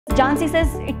Jansi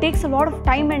says it takes a lot of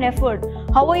time and effort.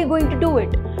 How are you going to do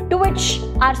it? To which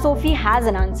our Sophie has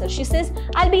an answer. She says,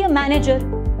 I'll be a manager.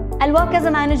 I'll work as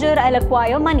a manager, I'll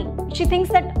acquire money. She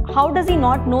thinks that how does he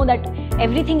not know that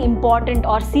everything important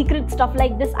or secret stuff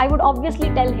like this, I would obviously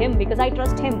tell him because I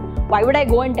trust him. Why would I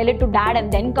go and tell it to dad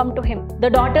and then come to him? The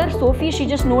daughter, Sophie, she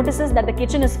just notices that the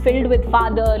kitchen is filled with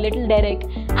father, little Derek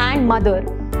and mother.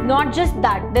 Not just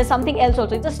that, there's something else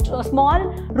also. It's just a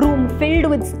small room filled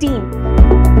with steam.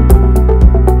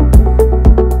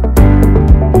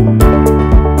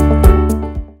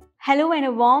 Hello and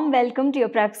a warm welcome to your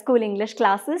prep school English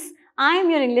classes. I am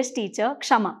your English teacher,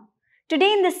 Kshama.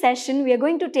 Today in this session, we are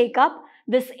going to take up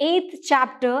this 8th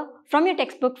chapter from your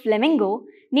textbook Flamingo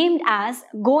named as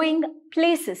Going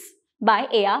Places by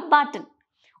A.R. Barton.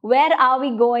 Where are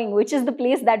we going? Which is the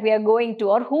place that we are going to,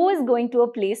 or who is going to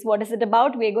a place? What is it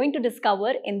about? We are going to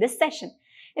discover in this session.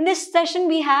 In this session,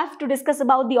 we have to discuss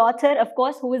about the author, of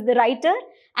course, who is the writer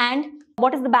and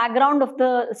what is the background of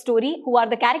the story, who are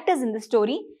the characters in the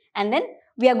story. And then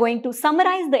we are going to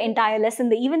summarize the entire lesson,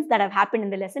 the events that have happened in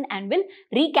the lesson, and we'll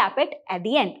recap it at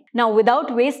the end. Now,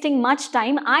 without wasting much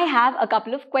time, I have a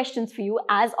couple of questions for you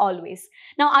as always.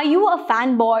 Now, are you a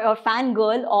fanboy or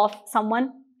fangirl of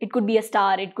someone? It could be a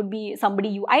star, it could be somebody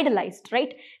you idolized,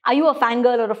 right? Are you a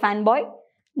fangirl or a fanboy?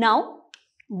 Now,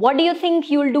 what do you think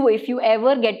you'll do if you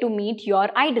ever get to meet your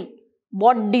idol?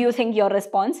 What do you think your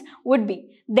response would be?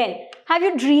 Then, have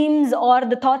your dreams or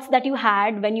the thoughts that you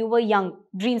had when you were young,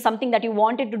 dreams, something that you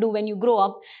wanted to do when you grow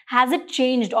up, has it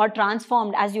changed or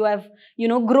transformed as you have,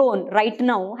 grown right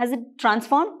now? Has it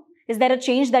transformed? Is there a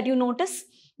change that you notice?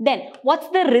 Then, what's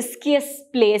the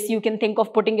riskiest place you can think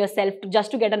of putting yourself to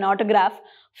just to get an autograph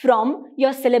from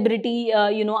your celebrity,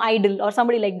 idol or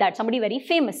somebody like that, somebody very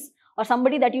famous or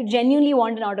somebody that you genuinely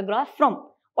want an autograph from?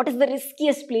 What is the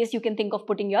riskiest place you can think of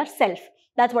putting yourself?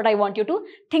 That's what I want you to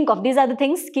think of. These are the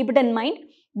things, keep it in mind.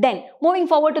 Then, moving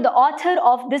forward to the author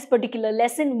of this particular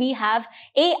lesson, we have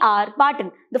A.R.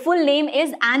 Barton. The full name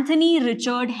is Anthony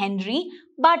Richard Henry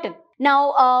Barton.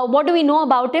 Now, what do we know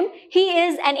about him? He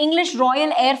is an English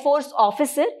Royal Air Force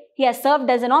officer. He has served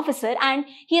as an officer and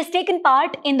he has taken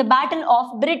part in the Battle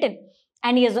of Britain.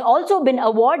 And he has also been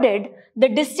awarded the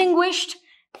Distinguished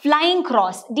Flying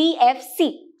Cross,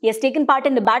 DFC. He has taken part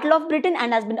in the Battle of Britain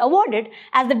and has been awarded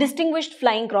as the Distinguished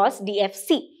Flying Cross,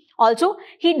 DFC. Also,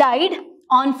 he died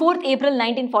on 4th April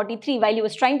 1943 while he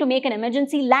was trying to make an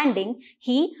emergency landing.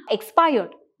 He expired.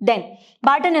 Then,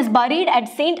 Barton is buried at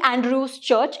St. Andrew's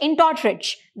Church in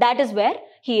Tortridge. That is where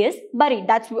he is buried.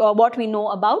 That's what we know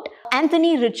about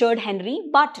Anthony Richard Henry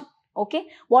Barton. Okay,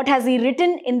 what has he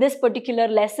written in this particular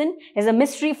lesson is a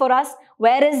mystery for us.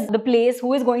 Where is the place?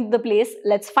 Who is going to the place?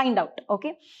 Let's find out.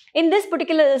 Okay, in this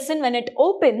particular lesson, when it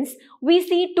opens, we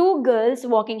see two girls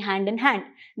walking hand in hand.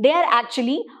 They are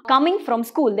actually coming from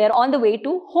school. They are on the way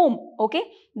to home. Okay,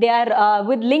 they are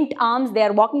with linked arms. They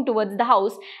are walking towards the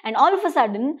house, and all of a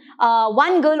sudden,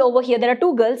 one girl over here. There are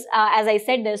two girls. As I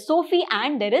said, there's Sophie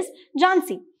and there is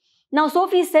Jansi. Now,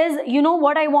 Sophie says, you know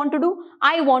what I want to do?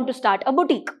 I want to start a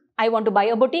boutique. I want to buy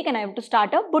a boutique and I have to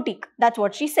start a boutique. That's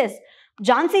what she says.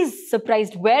 Jansi is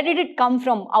surprised. Where did it come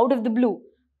from out of the blue?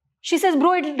 She says,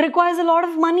 bro, it requires a lot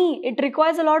of money. It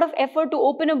requires a lot of effort to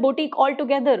open a boutique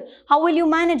altogether. How will you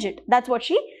manage it? That's what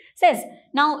she says.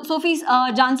 Now, Sophie's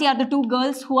Jansi are the two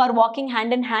girls who are walking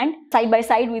hand in hand, side by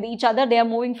side with each other. They are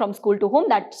moving from school to home.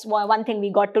 That's one thing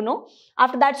we got to know.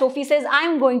 After that, Sophie says,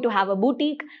 I'm going to have a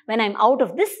boutique when I'm out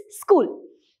of this school.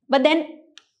 But then,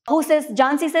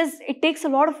 Jansi says, it takes a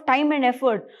lot of time and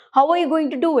effort. How are you going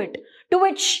to do it? To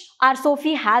which our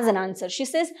Sophie has an answer. She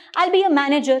says, I'll be a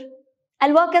manager.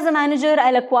 I'll work as a manager.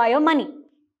 I'll acquire money.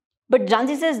 But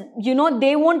Jansi says,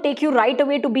 they won't take you right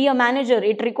away to be a manager.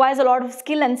 It requires a lot of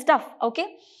skill and stuff. Okay.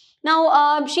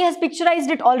 Now, she has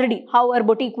picturized it already, how her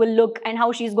boutique will look and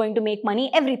how she's going to make money,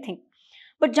 everything.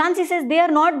 But Jansi says, they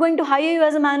are not going to hire you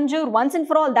as a manager once and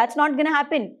for all. That's not going to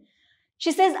happen.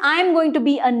 She says, I'm going to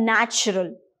be a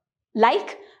natural.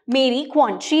 Like Mary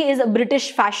Quant. She is a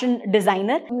British fashion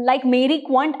designer. Like Mary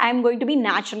Quant, I'm going to be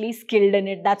naturally skilled in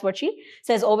it. That's what she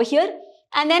says over here.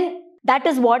 And then that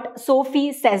is what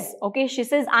Sophie says. Okay, she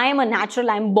says, I am a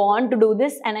natural. I'm born to do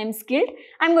this and I'm skilled.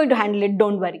 I'm going to handle it.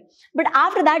 Don't worry. But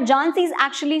after that, Jansi is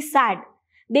actually sad.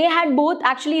 They had both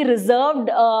actually reserved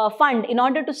a fund in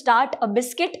order to start a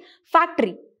biscuit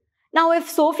factory. Now, if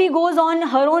Sophie goes on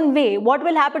her own way, what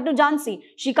will happen to Jansi?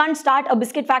 She can't start a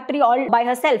biscuit factory all by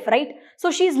herself, right?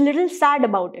 So, she's little sad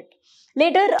about it.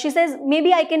 Later, she says,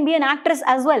 maybe I can be an actress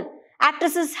as well.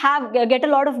 Actresses get a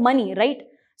lot of money, right?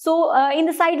 So, in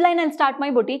the sideline, I'll start my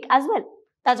boutique as well.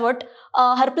 That's what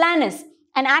her plan is.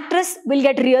 An actress will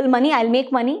get real money, I'll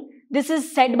make money. This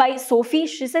is said by Sophie.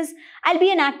 She says, I'll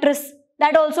be an actress.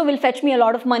 That also will fetch me a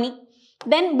lot of money.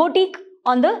 Then boutique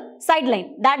on the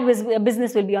sideline. That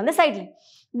business will be on the sideline.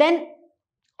 Then,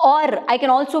 or I can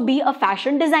also be a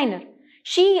fashion designer.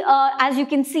 She, as you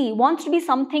can see, wants to be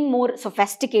something more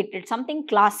sophisticated, something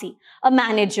classy, a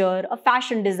manager, a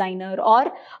fashion designer,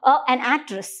 or an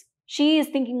actress. She is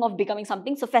thinking of becoming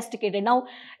something sophisticated. Now,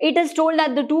 it is told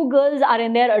that the two girls are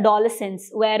in their adolescence,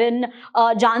 wherein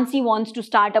Jansi wants to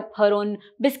start up her own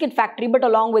biscuit factory, but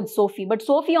along with Sophie. But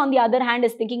Sophie, on the other hand,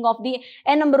 is thinking of the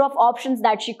n number of options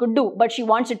that she could do, but she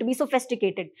wants it to be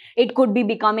sophisticated. It could be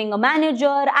becoming a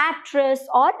manager, actress,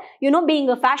 or, being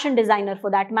a fashion designer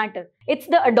for that matter. It's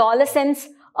the adolescence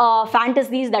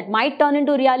fantasies that might turn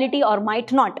into reality or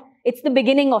might not. It's the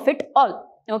beginning of it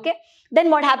all. Okay. Then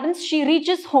what happens? She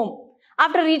reaches home.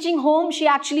 After reaching home, she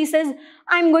actually says,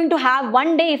 I'm going to have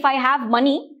one day, if I have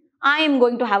money, I am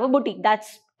going to have a boutique.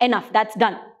 That's enough. That's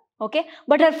done. Okay.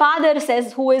 But her father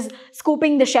says, who is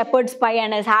scooping the shepherd's pie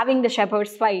and is having the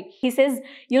shepherd's pie, he says,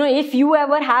 if you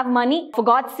ever have money, for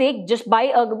God's sake, just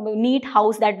buy a neat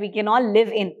house that we can all live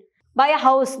in. Buy a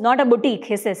house, not a boutique,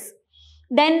 he says.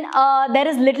 Then there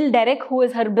is little Derek, who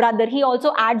is her brother. He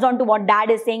also adds on to what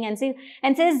dad is saying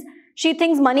and says, she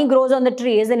thinks money grows on the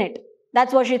tree, isn't it?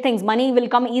 That's what she thinks. Money will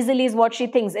come easily is what she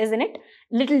thinks, isn't it?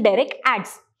 Little Derek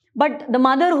adds. But the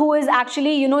mother, who is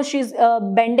actually, she's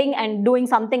bending and doing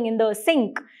something in the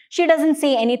sink, she doesn't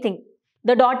say anything.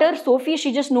 The daughter, Sophie,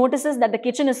 she just notices that the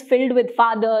kitchen is filled with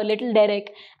father, little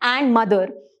Derek, and mother.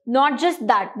 Not just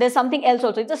that, there's something else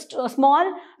also. It's a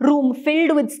small room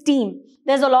filled with steam.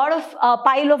 There's a lot of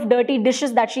pile of dirty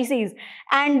dishes that she sees.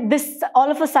 And this all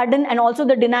of a sudden, and also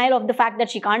the denial of the fact that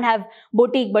she can't have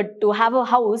boutique but to have a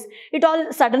house, it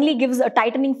all suddenly gives a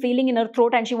tightening feeling in her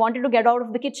throat, and she wanted to get out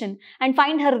of the kitchen and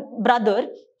find her brother,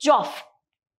 Joff.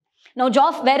 Now,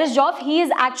 Joff, where is Joff? He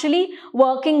is actually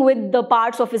working with the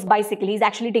parts of his bicycle. He's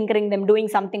actually tinkering them, doing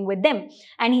something with them.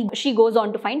 And she goes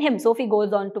on to find him. Sophie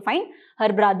goes on to find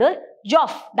her brother,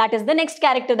 Joff. That is the next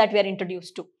character that we are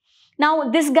introduced to.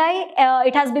 Now, this guy,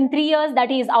 it has been 3 years that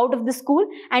he is out of the school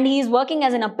and he is working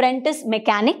as an apprentice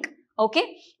mechanic.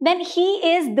 Okay. Then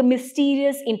he is the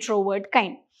mysterious introvert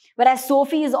kind. Whereas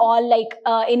Sophie is all like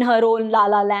in her own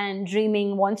la-la land,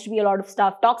 dreaming, wants to be a lot of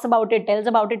stuff, talks about it, tells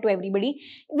about it to everybody.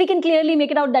 We can clearly make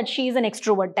it out that she is an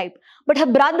extrovert type. But her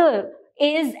brother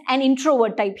is an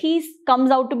introvert type. He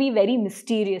comes out to be very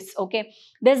mysterious, okay?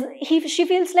 She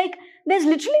feels like there's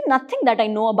literally nothing that I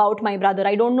know about my brother.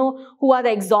 I don't know who are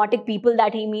the exotic people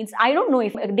that he meets. I don't know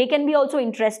if they can be also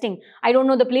interesting. I don't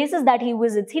know the places that he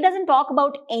visits. He doesn't talk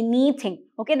about anything,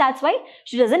 okay? That's why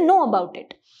she doesn't know about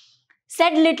it.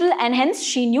 Said little and hence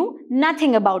she knew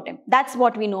nothing about him. That's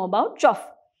what we know about Joff.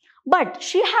 But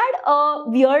she had a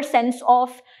weird sense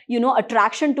of,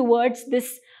 attraction towards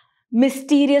this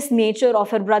mysterious nature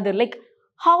of her brother. Like,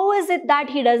 how is it that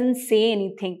he doesn't say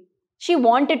anything? She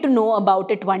wanted to know about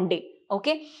it one day,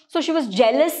 okay? So she was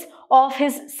jealous of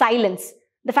his silence.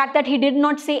 The fact that he did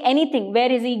not say anything.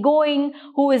 Where is he going?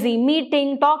 Who is he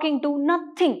meeting, talking to?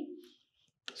 Nothing.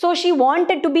 So she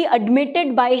wanted to be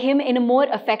admitted by him in a more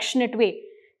affectionate way.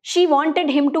 She wanted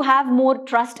him to have more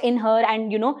trust in her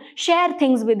and, share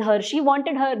things with her. She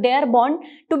wanted their bond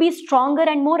to be stronger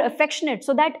and more affectionate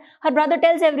so that her brother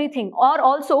tells everything. Or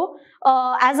also,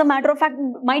 as a matter of fact,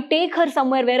 might take her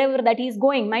somewhere, wherever that he is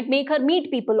going, might make her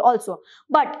meet people also.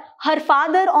 But her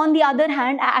father, on the other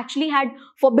hand, actually had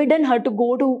forbidden her to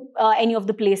go to any of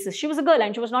the places. She was a girl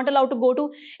and she was not allowed to go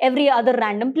to every other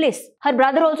random place. Her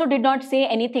brother also did not say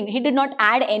anything. He did not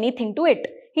add anything to it.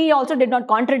 He also did not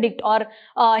contradict or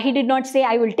he did not say,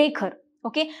 I will take her.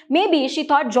 Okay. Maybe she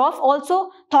thought Joff also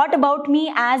thought about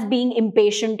me as being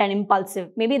impatient and impulsive.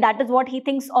 Maybe that is what he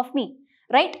thinks of me,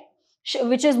 right?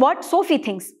 Which is what Sophie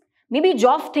thinks. Maybe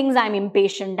Joff thinks I'm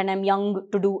impatient and I'm young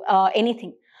to do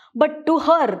anything. But to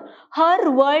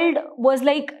her world was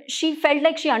like, she felt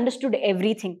like she understood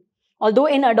everything. Although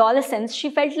in adolescence, she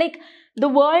felt like the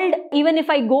world, even if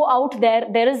I go out there,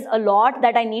 there is a lot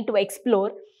that I need to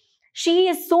explore. She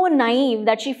is so naive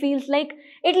that she feels like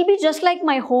it'll be just like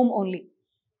my home only.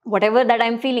 Whatever that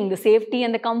I'm feeling, the safety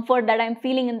and the comfort that I'm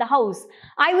feeling in the house,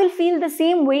 I will feel the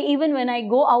same way even when I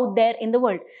go out there in the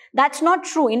world. That's not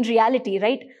true in reality,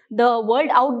 right? The world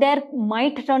out there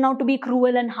might turn out to be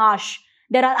cruel and harsh.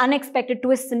 There are unexpected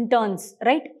twists and turns,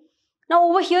 right? Now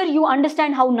over here, you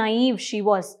understand how naive she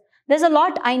was. There's a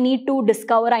lot I need to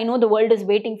discover. I know the world is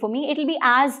waiting for me. It'll be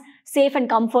as safe and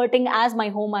comforting as my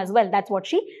home as well. That's what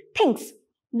she thinks.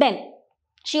 Then,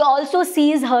 She also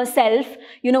sees herself,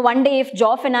 one day if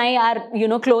Joff and I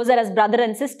are, closer as brother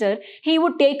and sister, he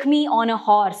would take me on a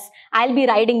horse. I'll be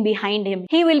riding behind him.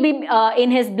 He will be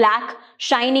in his black,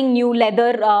 shining new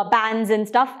leather pants and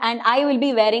stuff, and I will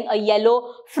be wearing a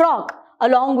yellow frock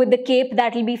along with the cape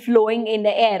that will be flowing in the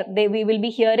air. We will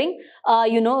be hearing,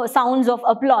 sounds of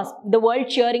applause, the world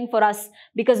cheering for us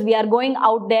because we are going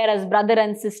out there as brother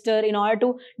and sister in order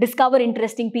to discover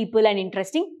interesting people and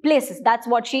interesting places. That's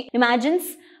what she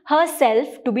imagines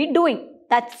herself to be doing.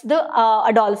 That's the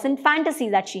adolescent fantasy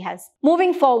that she has.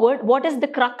 Moving forward, what is the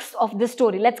crux of this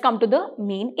story? Let's come to the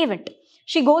main event.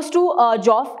 She goes to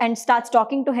Joff and starts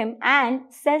talking to him and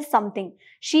says something.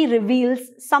 She reveals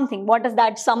something. What is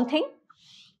that something?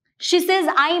 She says,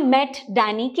 I met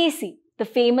Danny Casey, the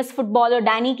famous footballer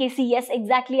Danny Casey. Yes,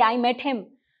 exactly, I met him.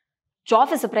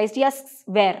 Joff is surprised. He asks,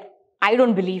 where? I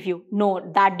don't believe you.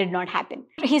 No, that did not happen.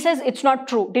 He says, it's not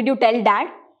true. Did you tell Dad?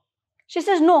 She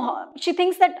says, no. She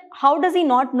thinks that how does he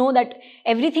not know that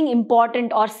everything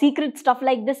important or secret stuff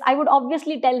like this, I would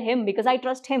obviously tell him because I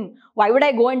trust him. Why would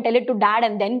I go and tell it to Dad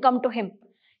and then come to him?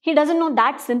 He doesn't know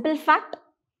that simple fact.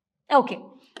 Okay.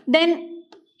 Then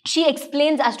she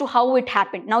explains as to how it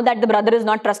happened. Now that the brother is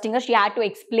not trusting her, she had to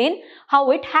explain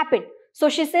how it happened. So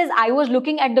she says, I was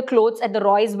looking at the clothes at the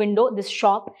Roy's window, this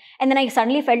shop, and then I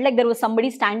suddenly felt like there was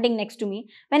somebody standing next to me.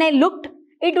 When I looked,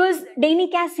 it was Danny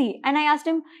Casey. And I asked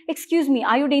him, excuse me,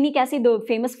 are you Danny Casey, the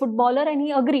famous footballer? And he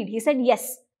agreed. He said,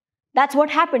 yes. That's what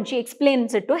happened. She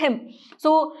explains it to him.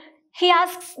 So he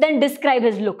asks, then describe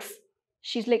his looks.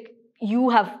 She's like, you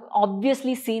have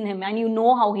obviously seen him and you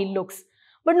know how he looks.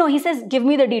 But no, he says, give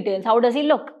me the details. How does he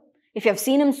look? If you have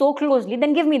seen him so closely,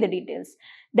 then give me the details.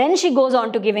 Then she goes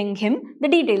on to giving him the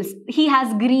details. He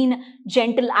has green,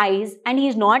 gentle eyes and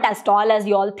he's not as tall as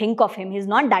you all think of him. He's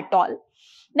not that tall.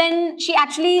 Then she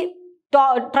actually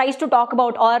tries to talk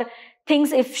about or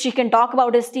thinks if she can talk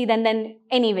about his teeth and then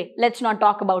anyway, let's not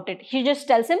talk about it. She just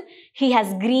tells him he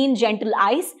has green, gentle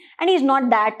eyes and he's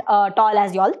not that tall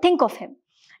as you all think of him.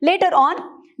 Later on,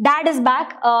 Dad is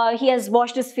back. He has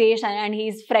washed his face and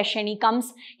he's fresh and he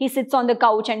comes, he sits on the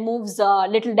couch and moves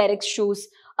little Derek's shoes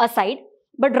aside.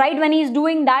 But right when he's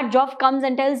doing that, Joff comes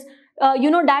and tells,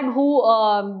 Dad,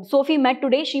 who Sophie met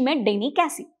today, she met Danny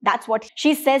Casey. That's what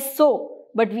she says so.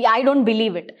 But I don't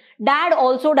believe it. Dad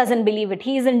also doesn't believe it.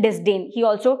 He is in disdain. He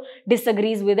also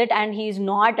disagrees with it and he is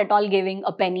not at all giving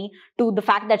a penny to the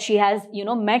fact that she has,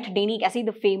 met Danny Casey,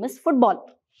 the famous footballer.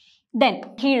 Then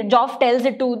Joff tells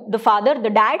it to the father, the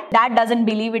dad. Dad doesn't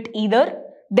believe it either.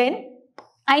 Then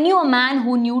I knew a man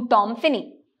who knew Tom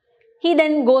Finney. He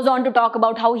then goes on to talk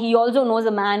about how he also knows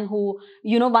a man who,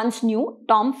 once knew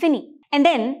Tom Finney. And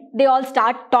then they all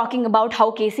start talking about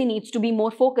how Casey needs to be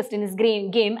more focused in his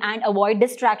game and avoid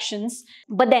distractions.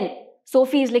 But then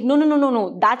Sophie is like,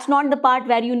 no. That's not the part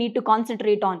where you need to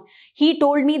concentrate on. He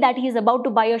told me that he's about to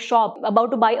buy a shop,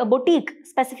 about to buy a boutique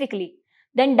specifically.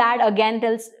 Then Dad again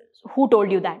tells, who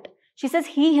told you that? She says,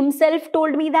 he himself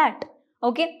told me that.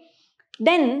 Okay.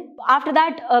 Then after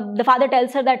that, the father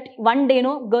tells her that one day,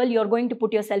 girl, you're going to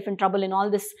put yourself in trouble in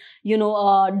all this,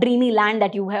 dreamy land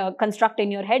that you construct in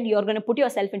your head. You're going to put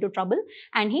yourself into trouble.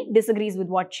 And he disagrees with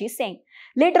what she's saying.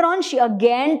 Later on, she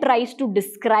again tries to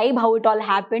describe how it all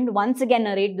happened. Once again,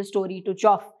 narrate the story to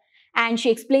Joff. And she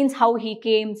explains how he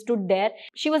came, stood there.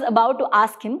 She was about to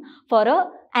ask him for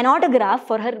an autograph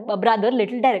for her brother,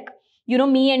 little Derek.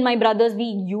 Me and my brothers, we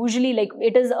usually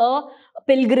it is a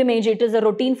pilgrimage. It is a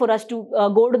routine for us to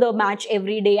go to the match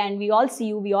every day and we all see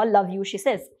you, we all love you, she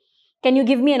says. Can you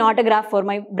give me an autograph for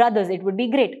my brothers? It would be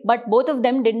great. But both of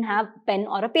them didn't have pen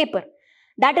or a paper.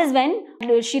 That is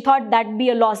when she thought that'd be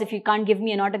a loss if he can't give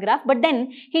me an autograph. But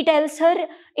then he tells her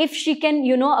if she can,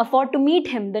 afford to meet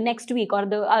him the next week or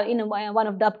one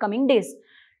of the upcoming days.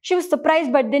 She was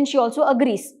surprised, but then she also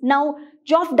agrees. Now,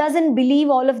 Joff doesn't believe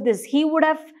all of this. He would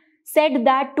have said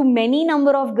that to many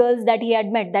number of girls that he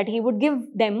had met, that he would give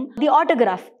them the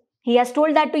autograph. He has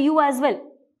told that to you as well.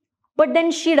 But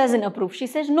then she doesn't approve. She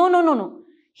says, no.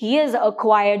 He is a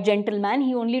quiet gentleman.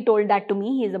 He only told that to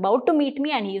me. He is about to meet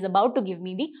me and he is about to give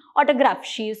me the autograph.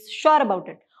 She is sure about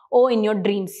it. Oh, in your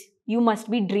dreams. You must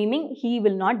be dreaming. He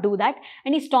will not do that.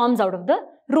 And he storms out of the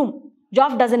room.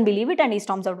 Joff doesn't believe it and he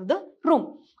storms out of the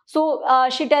room. So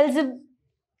she tells him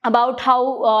about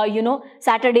how,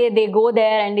 Saturday they go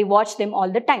there and they watch them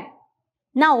all the time.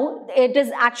 Now, it is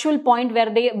actual point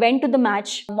where they went to the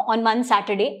match on one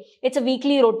Saturday. It's a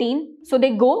weekly routine. So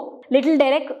they go. Little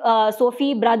Derek,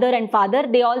 Sophie, brother and father,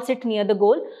 they all sit near the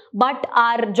goal. But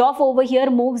our Joff over here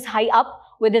moves high up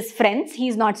with his friends.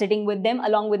 He's not sitting with them,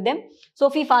 along with them.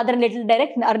 Sophie, father and little Derek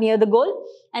are near the goal.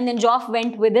 And then Joff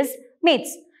went with his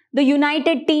mates. The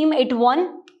United team, it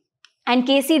won. And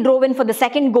Casey drove in for the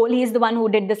second goal. He is the one who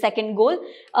did the second goal.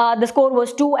 The score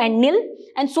was 2-0.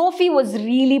 And Sophie was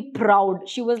really proud.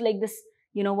 She was like this,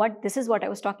 you know what, this is what I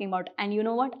was talking about. And you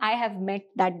know what, I have met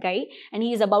that guy and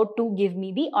he is about to give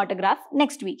me the autograph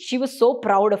next week. She was so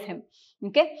proud of him.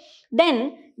 Okay.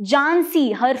 Then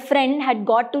Jansi, her friend, had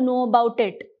got to know about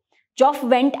it. Geoff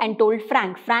went and told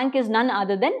Frank. Frank is none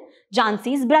other than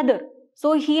Jansi's brother.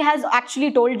 So he has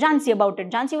actually told Jansi about it.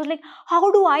 Jansi was like,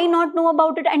 how do I not know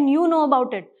about it and you know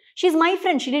about it? She's my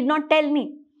friend. She did not tell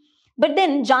me. But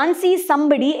then Jansi is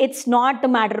somebody, it's not a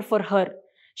matter for her.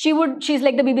 She's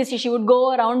like the BBC. She would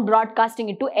go around broadcasting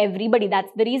it to everybody.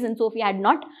 That's the reason Sophie had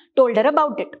not told her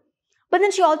about it. But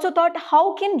then she also thought,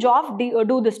 how can Geoff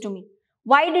do this to me?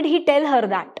 Why did he tell her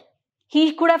that?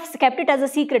 He could have kept it as a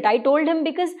secret. I told him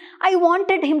because I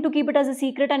wanted him to keep it as a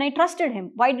secret and I trusted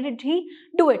him. Why did he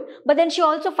do it? But then she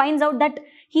also finds out that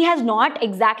he has not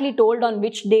exactly told on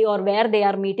which day or where they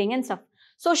are meeting and stuff.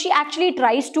 So she actually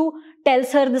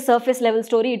tells her the surface level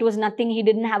story. It was nothing. He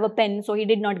didn't have a pen, so he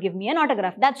did not give me an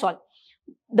autograph. That's all.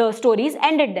 The stories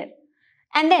ended there.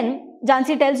 And then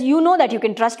Jansi tells, you know that you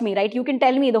can trust me, right? You can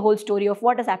tell me the whole story of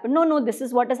what has happened. No, this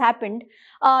is what has happened.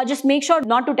 Just make sure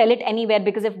not to tell it anywhere,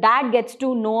 because if Dad gets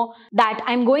to know that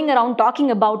I'm going around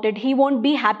talking about it, he won't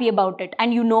be happy about it.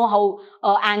 And you know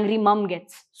how angry Mum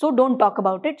gets. So don't talk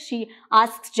about it. She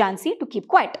asks Jansi to keep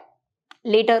quiet.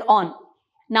 Later on,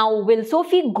 now will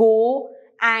Sophie go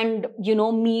and,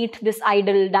 meet this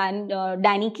idol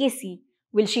Danny Casey?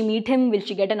 Will she meet him? Will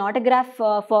she get an autograph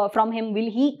from him? Will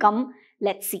he come?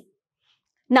 Let's see.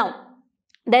 Now,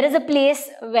 there is a place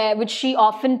which she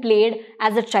often played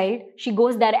as a child. She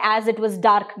goes there as it was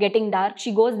dark, getting dark.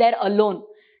 She goes there alone.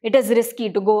 It is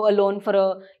risky to go alone for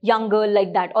a young girl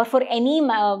like that, or for any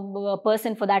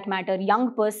person for that matter,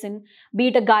 young person, be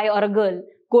it a guy or a girl.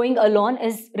 Going alone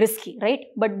is risky, right?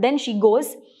 But then she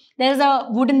goes. There is a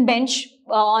wooden bench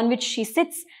on which she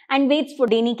sits and waits for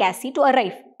Danny Casey to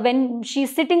arrive. When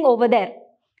she's sitting over there,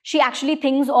 she actually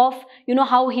thinks of,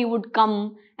 how he would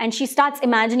come, and she starts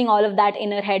imagining all of that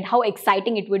in her head, how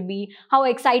exciting it would be, how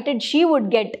excited she would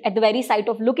get at the very sight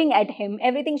of looking at him.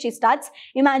 Everything she starts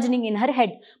imagining in her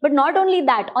head. But not only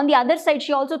that, on the other side,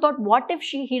 she also thought, what if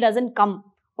he doesn't come?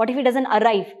 What if he doesn't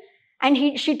arrive?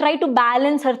 And she tried to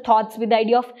balance her thoughts with the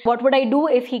idea of, what would I do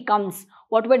if he comes?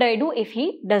 What would I do if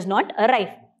he does not arrive?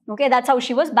 Okay, that's how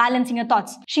she was balancing her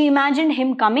thoughts. She imagined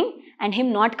him coming and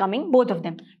him not coming, both of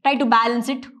them. Try to balance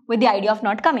it with the idea of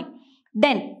not coming.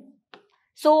 Then,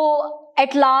 so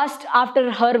at last,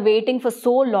 after her waiting for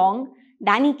so long,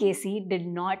 Danny Casey did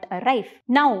not arrive.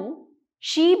 Now,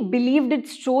 she believed it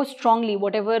so strongly,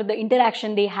 whatever the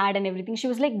interaction they had and everything. She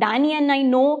was like, Danny and I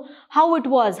know how it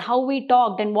was, how we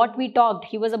talked and what we talked.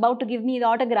 He was about to give me the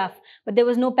autograph, but there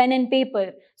was no pen and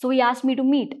paper. So he asked me to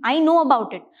meet. I know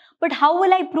about it. But how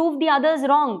will I prove the others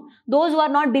wrong? Those who are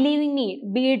not believing me,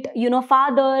 be it,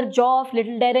 Father, Geoff,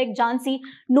 Little Derek, Jansi,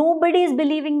 nobody is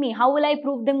believing me. How will I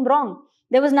prove them wrong?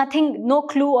 There was nothing, no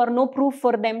clue or no proof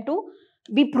for them to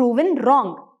be proven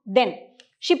wrong. Then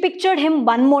she pictured him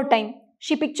one more time.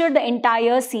 She pictured the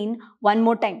entire scene one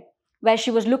more time, where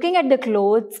she was looking at the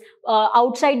clothes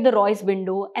outside the Roy's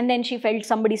window, and then she felt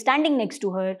somebody standing next to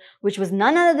her, which was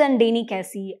none other than Danny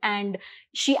Casey. And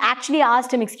she actually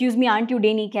asked him, excuse me, aren't you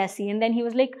Danny Casey? And then he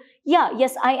was like,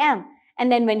 yes, I am.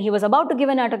 And then when he was about to give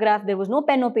an autograph, there was no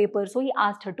pen or paper, so he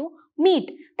asked her to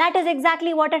meet. That is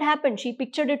exactly what had happened. She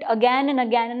pictured it again and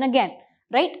again and again,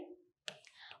 right?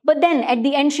 But then at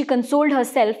the end, she consoled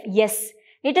herself, yes,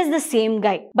 it is the same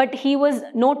guy, but he was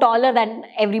no taller than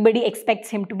everybody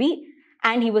expects him to be,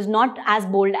 and he was not as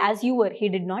bold as you were. He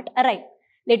did not arrive.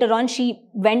 Later on, she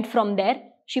went from there.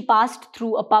 She passed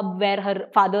through a pub where her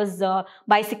father's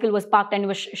bicycle was parked,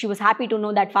 and she was happy to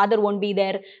know that father won't be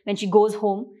there when she goes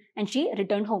home, and she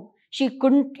returned home. She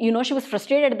couldn't, she was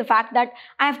frustrated at the fact that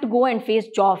I have to go and face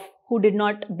Geoff, who did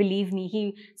not believe me.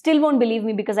 He still won't believe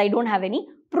me because I don't have any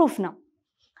proof now.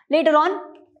 Later on,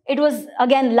 it was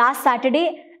again last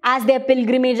Saturday, as their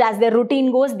pilgrimage, as their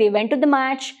routine goes, they went to the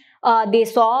match. They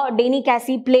saw Danny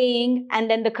Casey playing, and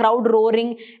then the crowd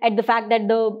roaring at the fact that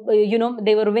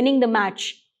they were winning the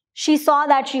match. She saw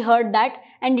that, she heard that,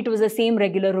 and it was the same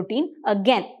regular routine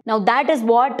again. Now that is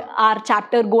what our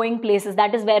chapter going places.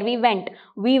 That is where we went.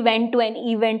 We went to an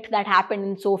event that happened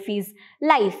in Sophie's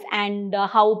life, and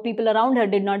how people around her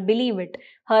did not believe it.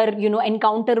 Her,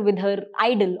 encounter with her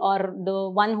idol, or the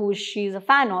one who she is a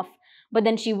fan of. But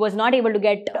then she was not able to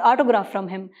get autograph from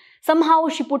him. Somehow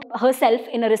she put herself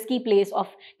in a risky place of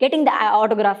getting the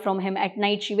autograph from him. At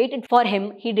night she waited for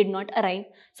him. He did not arrive.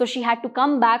 So she had to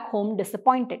come back home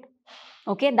disappointed.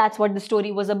 Okay, that's what the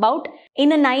story was about.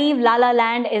 In a naive La La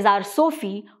Land is our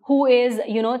Sophie, who is,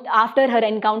 after her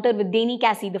encounter with Danny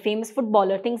Cassie, the famous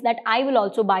footballer, thinks that I will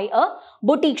also buy a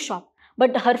boutique shop.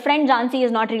 But her friend Jansi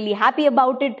is not really happy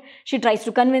about it. She tries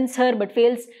to convince her but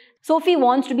fails. Sophie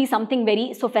wants to be something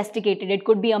very sophisticated. It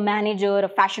could be a manager, a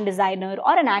fashion designer,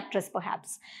 or an actress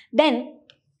perhaps. Then,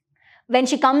 when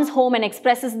she comes home and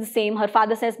expresses the same, her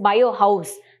father says, buy a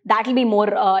house. That will be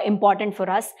more important for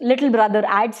us. Little brother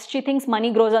adds, she thinks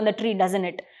money grows on the tree, doesn't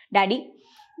it, daddy?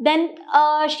 Then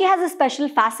she has a special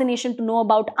fascination to know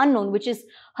about unknown, which is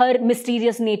her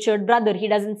mysterious natured brother. He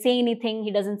doesn't say anything,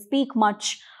 he doesn't speak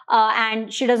much,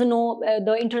 and she doesn't know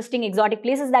the interesting exotic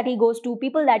places that he goes to,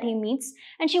 people that he meets,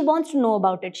 and she wants to know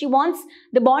about it. She wants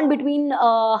the bond between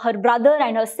her brother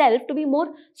and herself to be more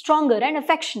stronger and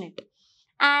affectionate.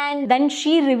 And then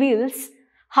she reveals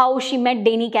how she met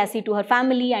Danny Cassie to her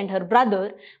family and her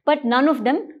brother, but none of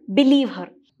them believe her.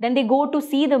 Then they go to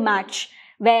see the match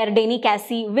where Danny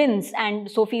Cassie wins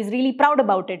and Sophie is really proud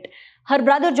about it. Her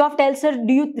brother Geoff tells her,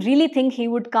 do you really think he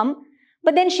would come?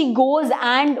 But then she goes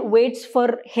and waits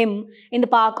for him in the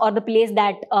park or the place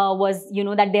that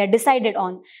that they had decided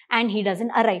on, and he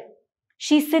doesn't arrive.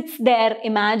 She sits there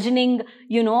imagining,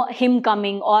 him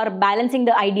coming or balancing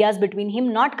the ideas between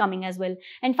him not coming as well.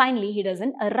 And finally, he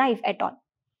doesn't arrive at all.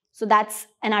 So that's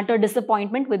an utter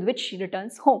disappointment with which she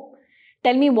returns home.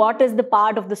 Tell me what is the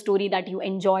part of the story that you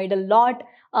enjoyed a lot.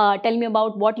 Tell me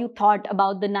about what you thought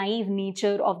about the naive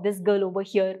nature of this girl over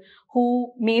here,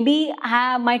 who maybe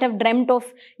might have dreamt of,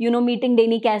 meeting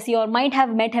Danny Cassie, or might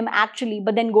have met him actually,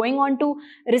 but then going on to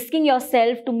risking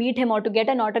yourself to meet him or to get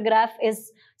an autograph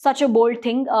is such a bold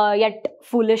thing, yet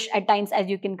foolish at times, as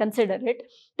you can consider it.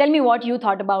 Tell me what you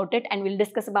thought about it, and we'll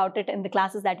discuss about it in the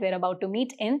classes that we're about to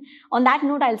meet in. On that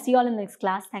note, I'll see you all in the next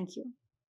class. Thank you.